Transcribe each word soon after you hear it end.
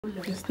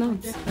It's not.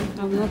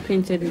 I've not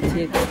painted it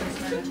yet.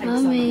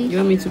 Mommy. You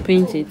want me to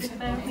paint it?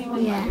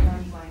 Yeah.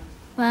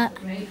 But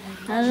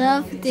I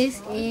love this.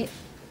 I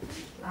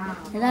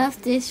love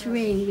this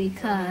ring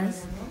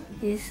because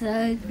it's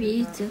so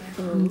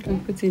beautiful. You can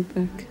put it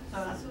back.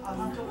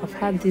 I've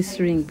had this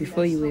ring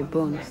before you were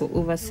born for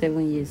over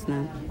 7 years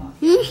now.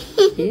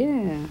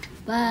 Yeah.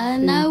 But I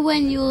know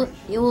when you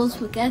will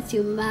get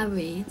you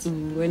married.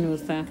 When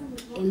was that?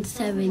 In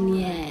 7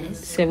 years.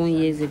 7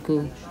 years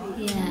ago.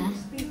 Yeah.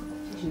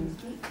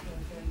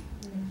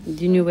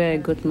 Do you know where I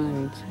got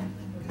married?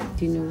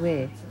 Do you know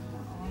where?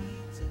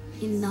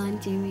 In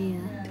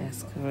Nigeria.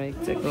 That's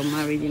correct. I got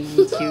married in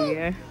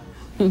Nigeria.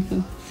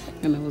 And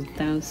I was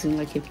dancing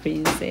like a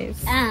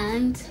princess.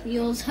 And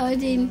you was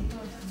holding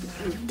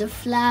the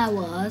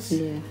flowers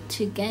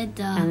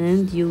together.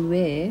 And you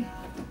were.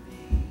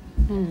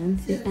 And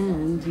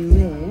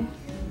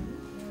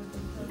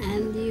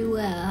you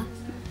were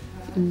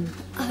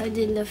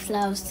holding the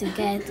flowers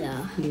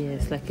together.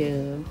 Yes, like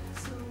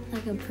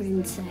a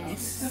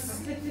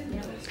princess.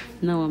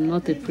 No, I'm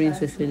not a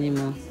princess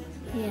anymore.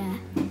 Yeah.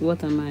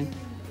 What am I?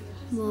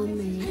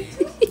 Mommy.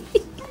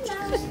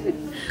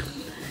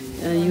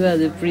 You are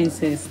the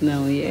princess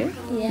now, yeah?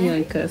 Yeah. You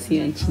and Cassie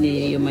and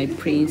Chineye, you're my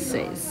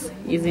princess,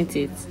 isn't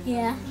it?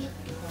 Yeah.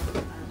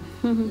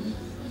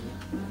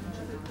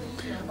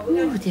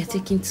 Oh, they're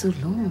taking too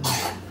long.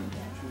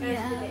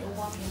 Yeah.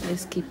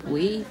 Let's keep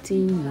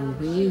waiting and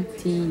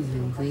waiting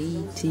and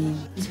waiting.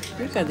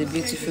 Look at the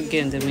beautiful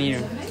girl in the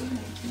mirror.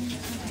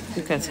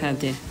 Look at her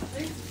there.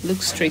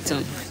 Look straight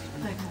on.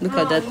 Look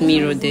at that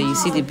mirror there. You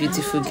see the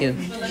beautiful girl.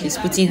 She's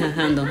putting her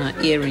hand on her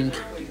earring.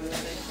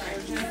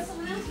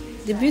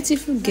 The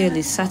beautiful girl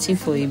is searching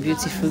for a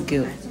beautiful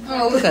girl.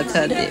 Look at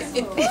her there.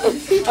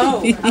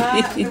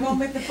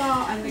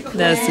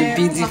 That's a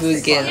beautiful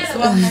girl.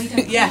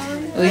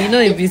 Oh, you're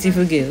not a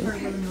beautiful girl?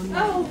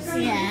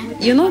 Yeah.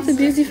 You're not a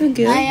beautiful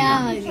girl? I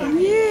am a girl.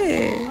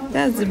 Yeah.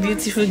 That's the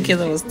beautiful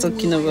girl I was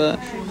talking about.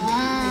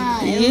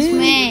 It was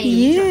me.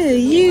 Yeah,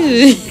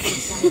 you.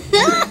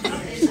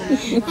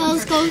 I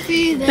was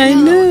confused. I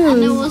know.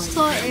 And I was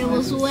thought it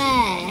was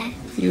where?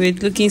 You were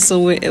looking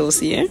somewhere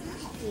else, yeah?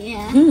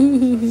 Yeah.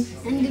 And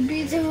the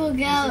beautiful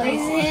girl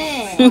is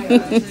here.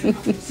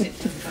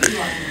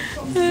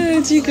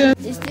 Oh, chica.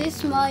 Is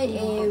this my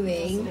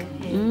earring?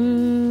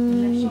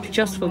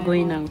 Just for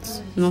going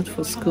out, not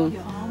for school.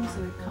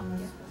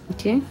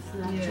 Okay?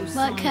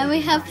 But can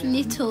we have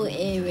little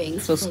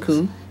earrings? For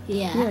school?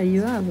 Yeah. Yeah,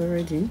 you have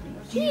already.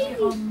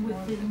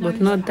 But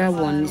not that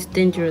one. It's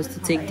dangerous to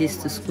take this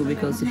to school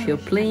because if you're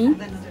playing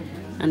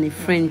and a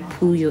friend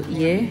pull your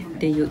ear,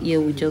 then your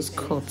ear will just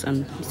cut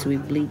and it will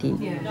be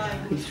bleeding.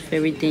 It's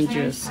very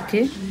dangerous,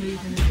 okay?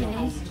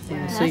 Okay.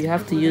 Yeah, so you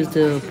have to use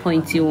the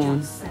pointy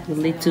one, the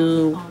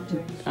little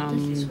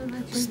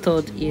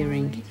stud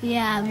earring.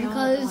 Yeah,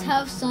 because it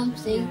have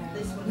something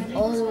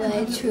all the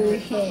way through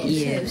here,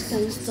 Yes. so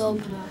it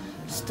can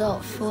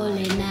stop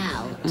falling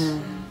out.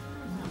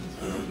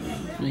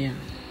 Yeah.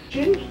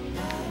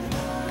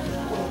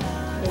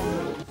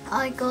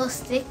 I got a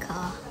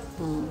sticker.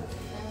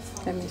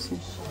 Let me see.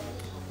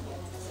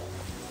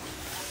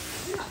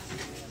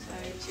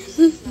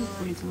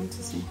 Wait, I want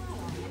to see.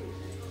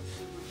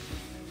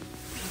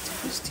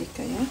 Beautiful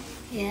sticker, yeah?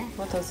 Yeah.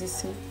 What does it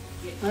say?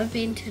 I've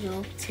been to the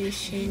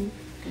optician.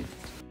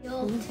 The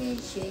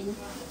optician,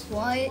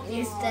 why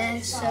is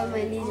there so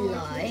many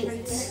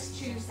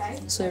lights?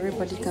 So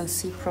everybody can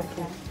see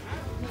properly.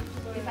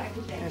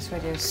 That's why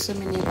there's so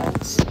many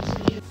lights.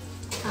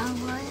 And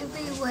why are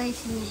we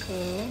waiting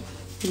here?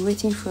 We're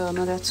waiting for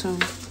another turn.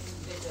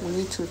 We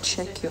need to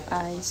check your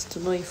eyes to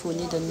know if we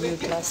need a new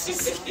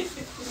glasses.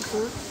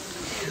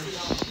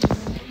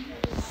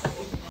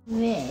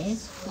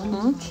 This on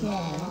the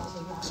chair.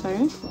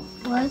 Sorry?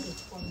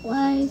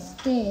 Why is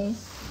this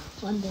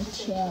on the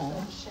chair?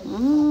 I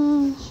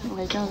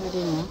don't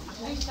really know.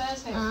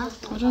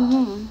 I don't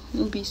know.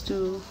 Maybe it's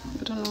to,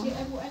 I don't know.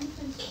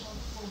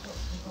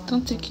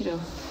 Don't take it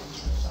off.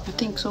 I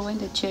think so when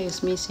the chair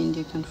is missing,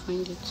 they can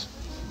find it.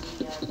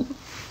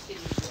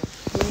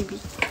 Maybe.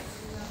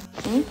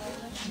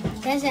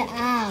 There's an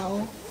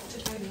owl.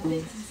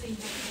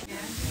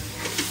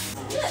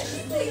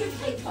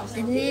 It's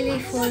nearly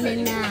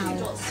falling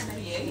out.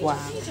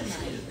 Wow.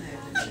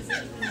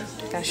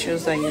 That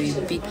shows that you're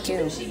a big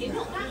girl.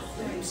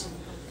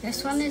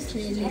 This one is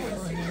nearly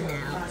falling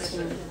out.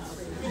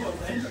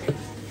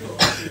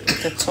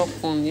 The top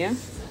one, yeah?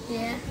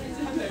 Yeah.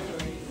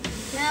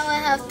 Now I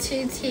have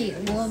 2 teeth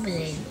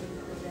wobbling.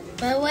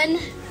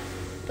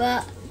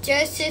 But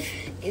Joseph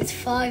is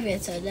 5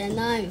 years old and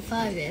I'm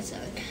 5 years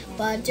old.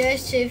 But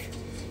Joseph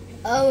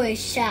always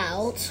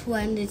shouts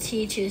when the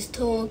teacher is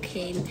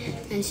talking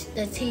and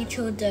the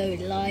teacher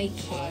don't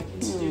like it.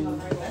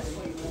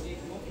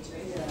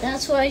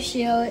 That's why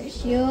she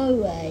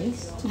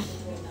always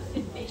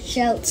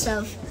shouts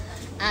off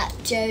at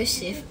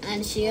Joseph,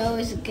 and she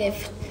always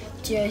gives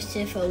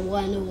Joseph a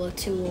 1 or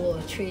 2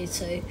 or 3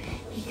 so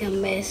he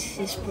can miss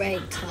his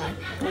break time.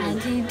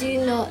 And he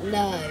do not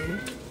know.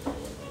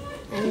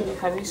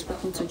 Have you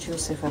spoken to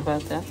Joseph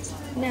about that?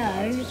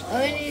 No,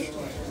 only,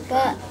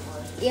 but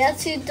you have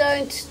to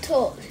don't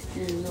talk.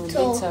 No,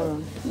 Talk. later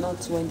on,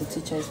 not when the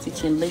teacher is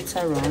teaching.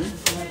 Later on,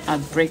 at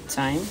break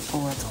time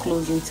or at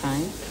closing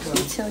time,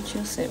 you tell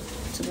Joseph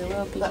to be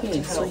well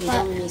behaved so he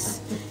don't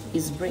miss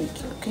his break.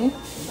 Okay?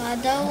 I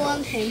don't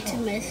want him to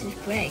miss his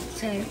break,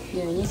 so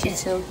Yeah, you need to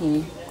tell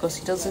him because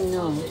he doesn't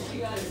know.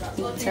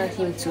 You tell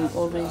him to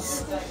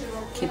always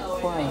keep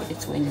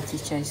quiet when the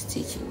teacher is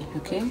teaching.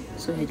 Okay?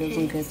 So he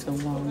doesn't get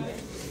alarmed.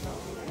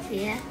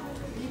 yeah.